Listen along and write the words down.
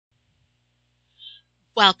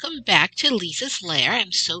Welcome back to Leezah's Lair.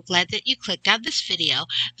 I'm so glad that you clicked on this video.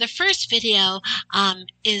 The first video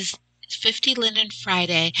is 50 Linden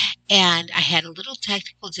Friday, and I had a little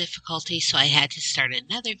technical difficulty, so I had to start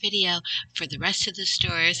another video for the rest of the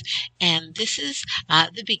stores, and this is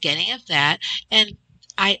the beginning of that. And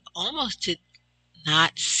I almost did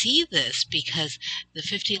not see this because the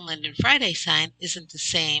 15 Linden Friday sign isn't the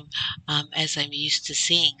same as I'm used to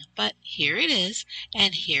seeing. But here it is,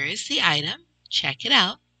 and here is the item. Check it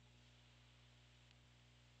out.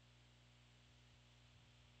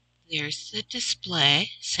 There's the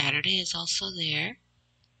display. Saturday is also there.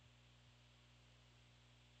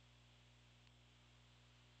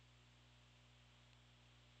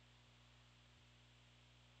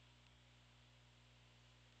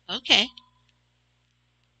 Okay.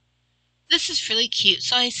 This is really cute,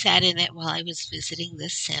 so I sat in it while I was visiting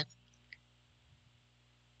this sim.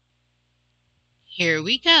 Here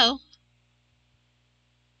we go.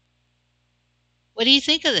 What do you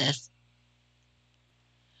think of this?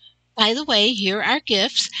 By the way, here are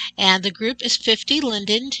gifts, and the group is 50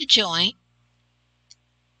 Linden to join.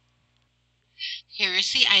 Here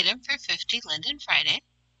is the item for 50 Linden Friday.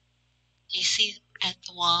 Do you see at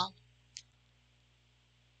the wall?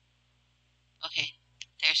 Okay,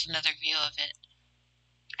 there's another view of it.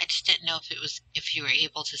 I just didn't know if you were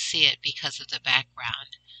able to see it because of the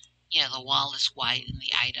background. You know, the wall is white and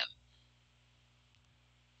the item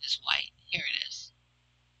is white. Here it is.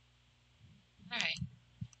 Alright,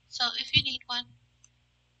 so if you need one,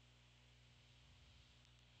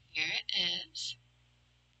 here it is.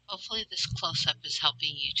 Hopefully this close-up is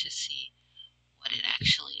helping you to see what it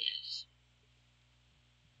actually is.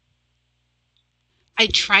 I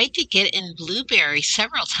tried to get in Blueberry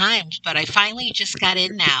several times, but I finally just got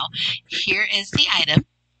in now. Here is the item.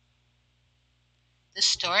 The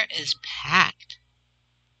store is packed.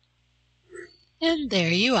 And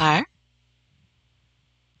there you are.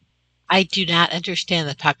 I do not understand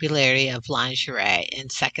the popularity of lingerie in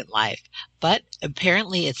Second Life, but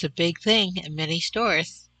apparently it's a big thing in many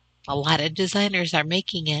stores. A lot of designers are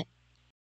making it.